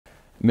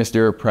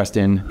Mr.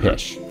 Preston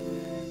Pysh.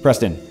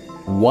 Preston,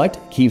 what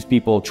keeps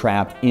people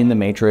trapped in the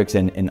matrix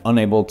and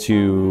unable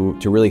to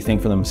really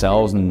think for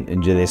themselves,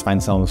 and do they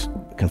find themselves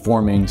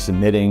conforming,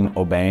 submitting,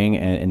 obeying,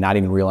 and not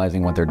even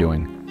realizing what they're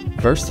doing?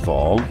 First of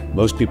all,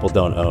 most people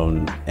don't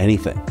own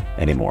anything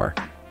anymore.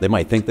 They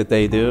might think that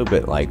they do,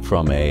 but like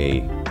from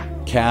a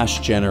cash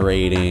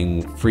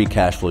generating, free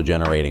cash flow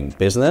generating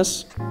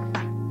business,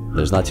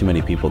 there's not too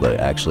many people that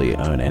actually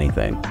own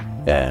anything.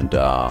 And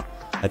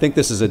I think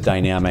this is a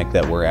dynamic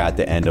that we're at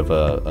the end of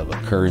a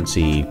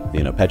currency,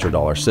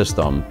 petrodollar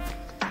system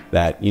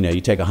that,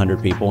 you take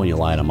 100 people and you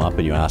line them up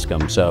and you ask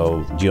them,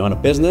 so do you own a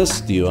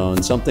business? Do you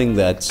own something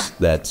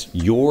that's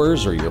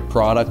yours or your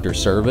product or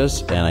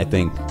service? And I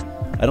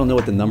don't know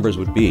what the numbers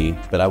would be,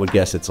 but I would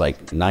guess it's like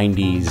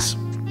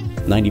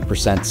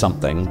 90%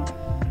 something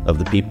of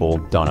the people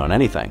don't own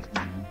anything.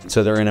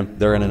 So they're in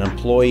an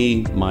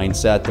employee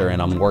mindset. They're in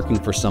I'm working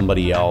for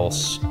somebody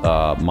else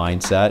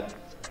mindset.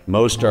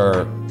 Most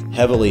are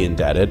heavily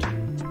indebted.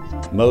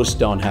 Most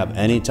don't have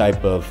any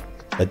type of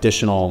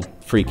additional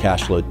free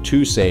cash flow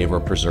to save or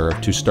preserve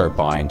to start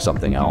buying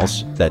something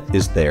else that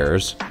is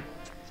theirs.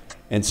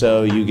 And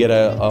so you get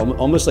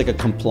almost like a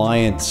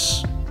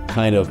compliance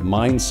kind of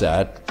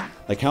mindset.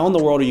 Like, how in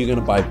the world are you going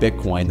to buy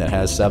Bitcoin that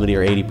has 70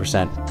 or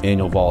 80%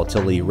 annual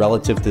volatility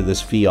relative to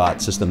this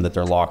fiat system that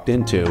they're locked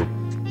into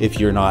if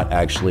you're not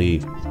actually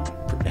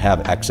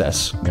have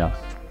excess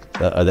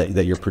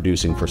that you're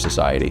producing for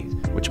society,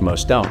 which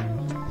most don't?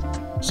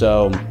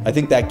 So I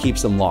think that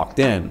keeps them locked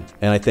in.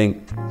 And I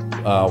think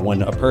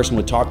when a person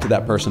would talk to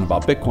that person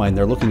about Bitcoin,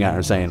 they're looking at it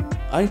and saying,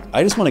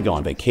 I just want to go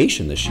on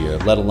vacation this year,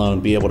 let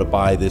alone be able to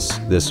buy this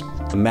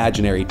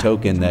imaginary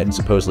token that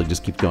supposedly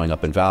just keeps going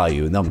up in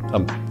value. And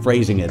I'm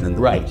phrasing it in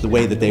the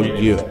way that they would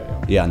view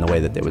it. Yeah, in the way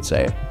that they would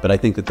say it. But I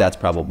think that that's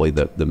probably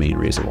the main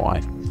reason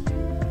why.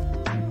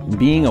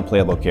 Being a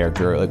playable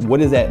character, like, what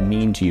does that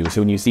mean to you?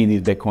 So when you see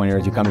these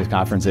Bitcoiners, you come to these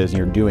conferences and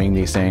you're doing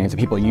these things, the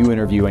people you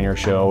interview on your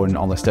show and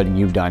all the studying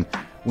you've done,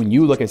 when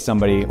you look at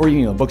somebody, or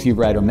books you've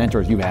read or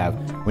mentors you have,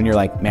 when you're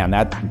like, man,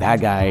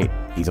 that guy,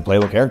 he's a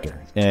playable character,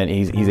 and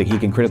he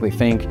can critically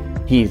think,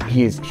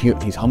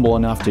 he's humble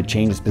enough to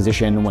change his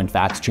position when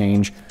facts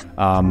change.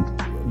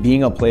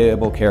 Being a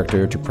playable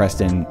character to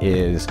Preston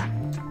is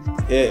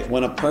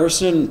when a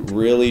person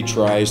really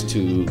tries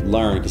to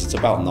learn, because it's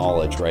about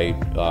knowledge, right?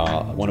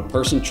 When a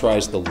person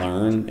tries to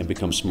learn and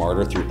become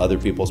smarter through other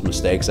people's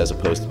mistakes as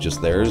opposed to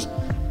just theirs,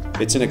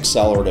 it's an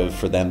accelerative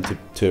for them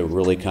to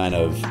really kind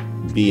of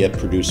be a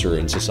producer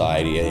in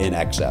society in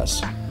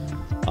excess.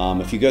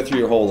 If you go through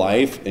your whole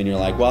life and you're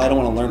like, well, I don't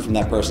want to learn from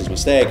that person's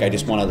mistake, I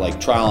just want to like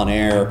trial and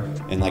error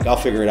and like I'll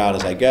figure it out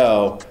as I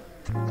go.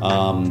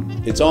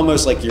 It's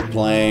almost like you're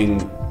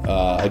playing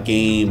a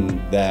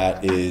game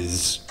that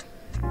is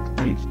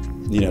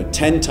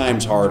 10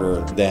 times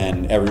harder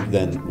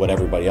than what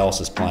everybody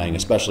else is playing,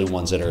 especially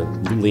ones that are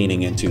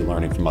leaning into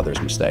learning from others'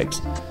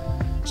 mistakes.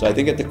 So I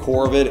think at the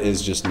core of it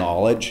is just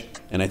knowledge.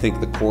 And I think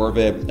the core of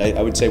it,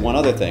 I would say one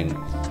other thing,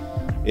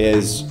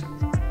 is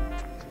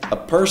a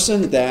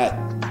person that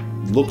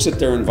looks at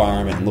their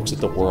environment and looks at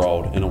the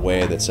world in a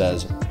way that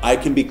says, I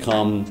can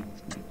become,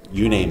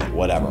 you name it,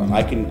 whatever.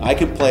 I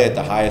can play at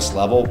the highest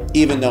level,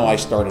 even though I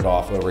started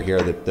off over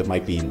here that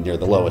might be near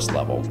the lowest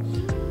level.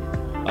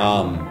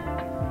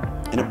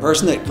 And a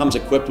person that comes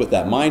equipped with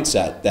that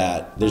mindset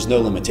that there's no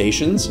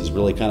limitations is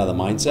really kind of the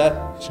mindset.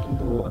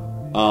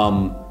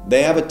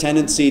 They have a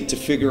tendency to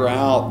figure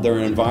out their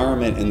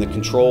environment and the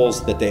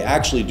controls that they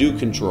actually do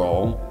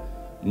control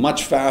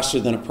much faster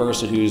than a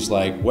person who's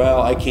like,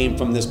 well, I came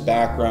from this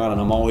background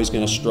and I'm always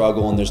going to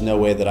struggle and there's no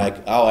way that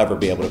I'll ever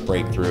be able to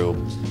break through.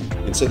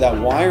 And so that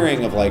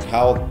wiring of like,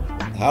 how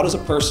does a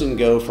person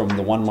go from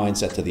the one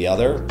mindset to the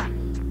other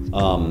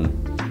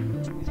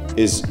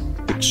is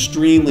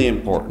extremely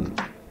important.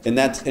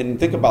 And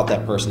think about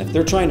that person. If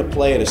they're trying to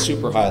play at a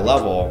super high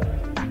level,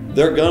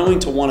 they're going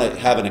to want to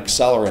have an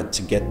accelerant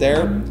to get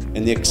there.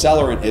 And the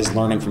accelerant is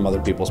learning from other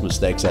people's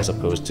mistakes as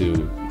opposed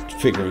to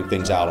figuring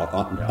things out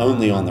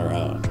only on their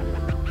own.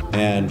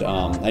 And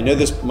I know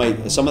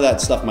some of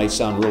that stuff might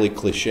sound really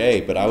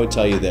cliche, but I would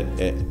tell you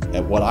that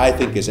at what I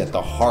think is at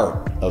the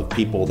heart of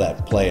people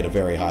that play at a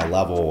very high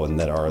level and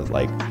that are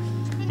like,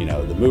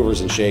 the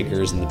movers and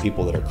shakers and the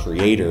people that are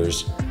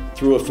creators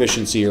through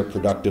efficiency or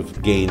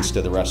productive gains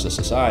to the rest of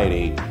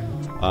society,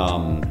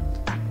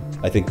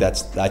 I think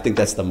that's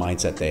the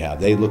mindset they have.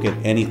 They look at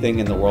anything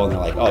in the world and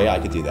they're like, oh yeah, I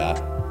could do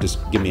that. Just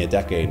give me a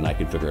decade and I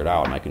can figure it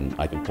out and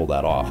I can pull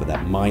that off. And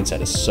that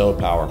mindset is so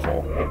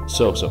powerful,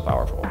 so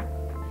powerful.